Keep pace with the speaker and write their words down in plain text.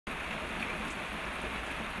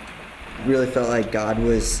Really felt like God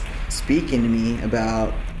was speaking to me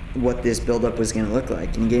about what this buildup was going to look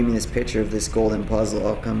like, and he gave me this picture of this golden puzzle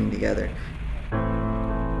all coming together.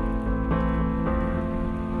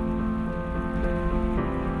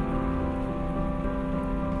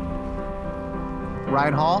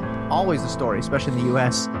 Ryan Hall, always the story, especially in the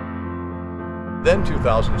U.S. Then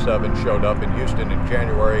 2007 showed up in Houston in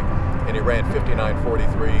January, and he ran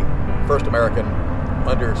 59:43, first American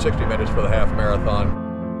under 60 minutes for the half marathon.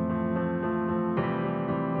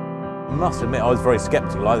 I must admit, I was very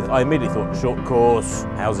skeptical. I immediately thought, short course,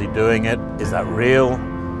 how's he doing it? Is that real?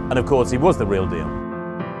 And of course, he was the real deal.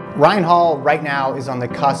 Ryan Hall right now is on the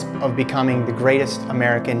cusp of becoming the greatest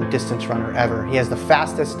American distance runner ever. He has the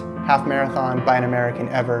fastest half marathon by an American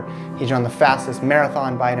ever. He's run the fastest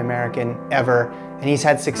marathon by an American ever. And he's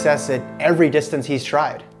had success at every distance he's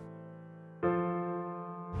tried.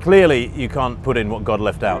 Clearly, you can't put in what God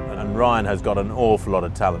left out, and Ryan has got an awful lot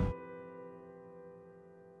of talent.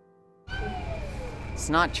 It's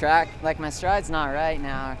not track, like my stride's not right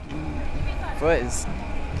now. Foot is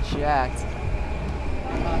jacked.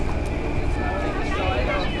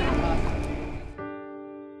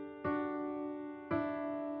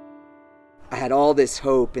 I had all this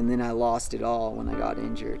hope, and then I lost it all when I got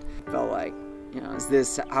injured. Felt like, is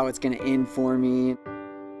this how it's gonna end for me?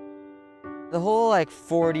 The whole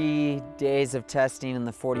 40 days of testing and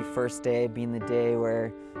the 41st day being the day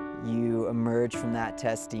where you emerge from that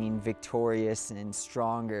testing victorious and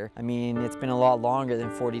stronger. I mean, it's been a lot longer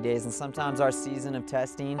than 40 days, and sometimes our season of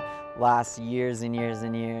testing lasts years and years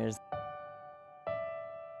and years.